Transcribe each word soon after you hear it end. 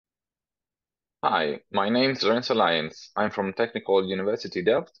Hi, my name is Lorenzo Lyons. I'm from Technical University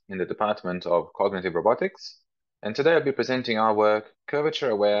Delft in the Department of Cognitive Robotics, and today I'll be presenting our work,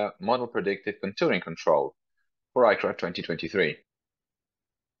 Curvature-Aware Model Predictive Contouring Control for ICRA 2023.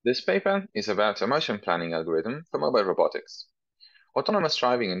 This paper is about a motion planning algorithm for mobile robotics. Autonomous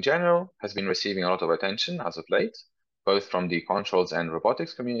driving in general has been receiving a lot of attention as of late, both from the controls and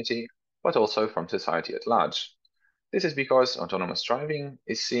robotics community, but also from society at large. This is because autonomous driving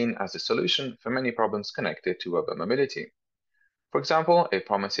is seen as a solution for many problems connected to urban mobility. For example, it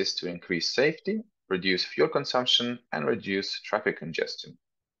promises to increase safety, reduce fuel consumption, and reduce traffic congestion.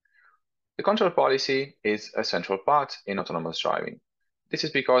 The control policy is a central part in autonomous driving. This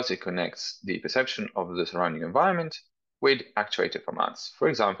is because it connects the perception of the surrounding environment with actuator commands, for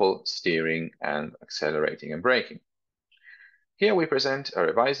example, steering and accelerating and braking. Here we present a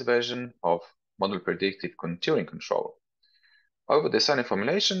revised version of Model Predictive Contouring Control. Over the standard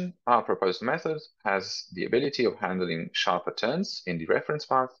formulation, our proposed method has the ability of handling sharper turns in the reference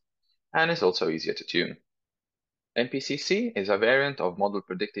path and is also easier to tune. MPCC is a variant of Model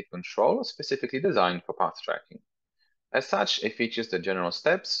Predictive Control specifically designed for path tracking. As such, it features the general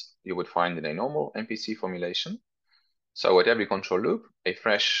steps you would find in a normal MPC formulation. So at every control loop, a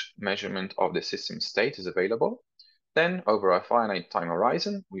fresh measurement of the system state is available. Then, over a finite time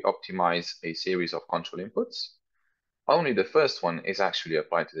horizon, we optimize a series of control inputs. Only the first one is actually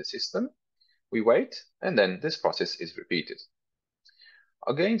applied to the system. We wait, and then this process is repeated.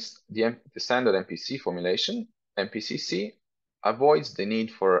 Against the standard MPC formulation, MPCC avoids the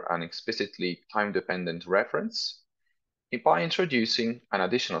need for an explicitly time-dependent reference by introducing an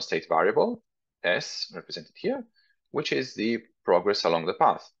additional state variable, S, represented here, which is the progress along the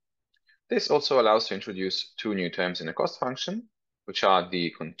path. This also allows to introduce two new terms in a cost function, which are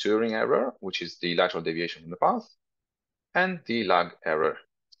the contouring error, which is the lateral deviation from the path, and the lag error,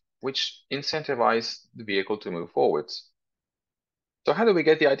 which incentivize the vehicle to move forwards. So how do we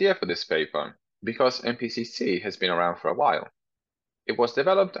get the idea for this paper? Because MPCC has been around for a while. It was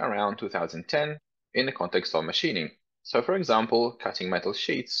developed around 2010 in the context of machining. So for example, cutting metal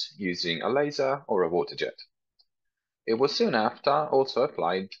sheets using a laser or a water jet. It was soon after also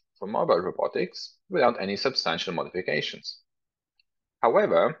applied for mobile robotics without any substantial modifications.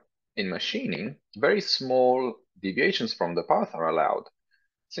 However, in machining, very small deviations from the path are allowed,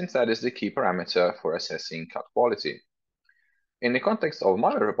 since that is the key parameter for assessing cut quality. In the context of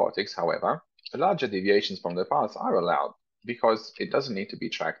mobile robotics, however, larger deviations from the path are allowed because it doesn't need to be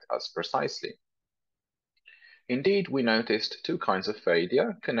tracked as precisely. Indeed, we noticed two kinds of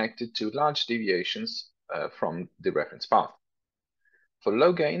failure connected to large deviations from the reference path. For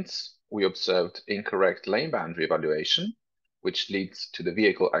low gains, we observed incorrect lane boundary evaluation, which leads to the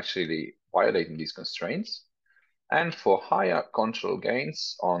vehicle actually violating these constraints. And for higher control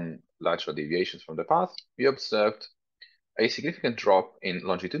gains on lateral deviations from the path, we observed a significant drop in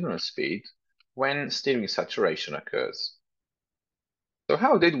longitudinal speed when steering saturation occurs. So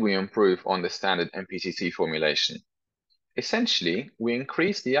how did we improve on the standard MPCC formulation? Essentially, we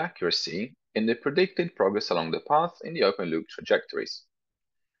increased the accuracy in the predicted progress along the path in the open loop trajectories.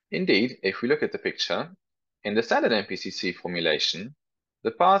 Indeed, if we look at the picture, in the standard MPCC formulation,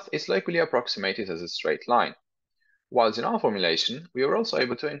 the path is locally approximated as a straight line, whilst in our formulation, we were also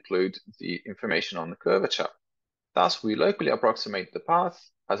able to include the information on the curvature. Thus, we locally approximate the path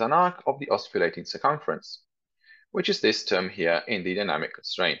as an arc of the osculating circumference, which is this term here in the dynamic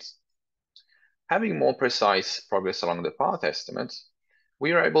constraints. Having more precise progress along the path estimates,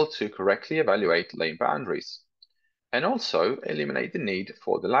 we are able to correctly evaluate lane boundaries, and also eliminate the need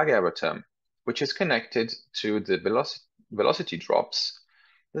for the lag error term, which is connected to the velocity drops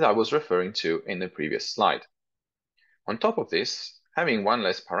that I was referring to in the previous slide. On top of this, having one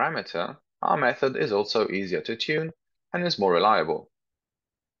less parameter, our method is also easier to tune and is more reliable.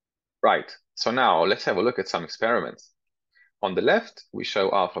 Right, so now let's have a look at some experiments. On the left, we show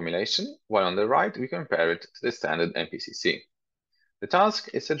our formulation, while on the right, we compare it to the standard MPCC. The task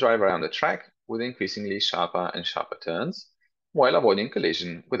is to drive around the track with increasingly sharper and sharper turns, while avoiding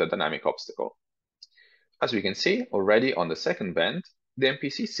collision with a dynamic obstacle. As we can see already on the second bend, the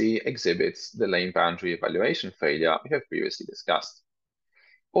MPCC exhibits the lane boundary evaluation failure we have previously discussed.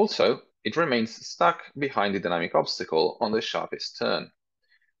 Also, it remains stuck behind the dynamic obstacle on the sharpest turn.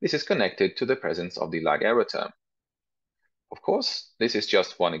 This is connected to the presence of the lag error term. Of course, this is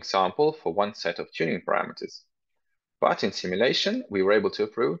just one example for one set of tuning parameters. But in simulation, we were able to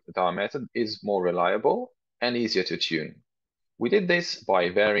prove that our method is more reliable and easier to tune. We did this by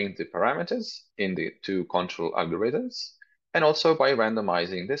varying the parameters in the two control algorithms, and also by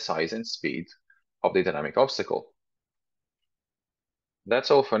randomizing the size and speed of the dynamic obstacle. That's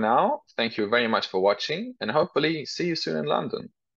all for now. Thank you very much for watching, and hopefully see you soon in London.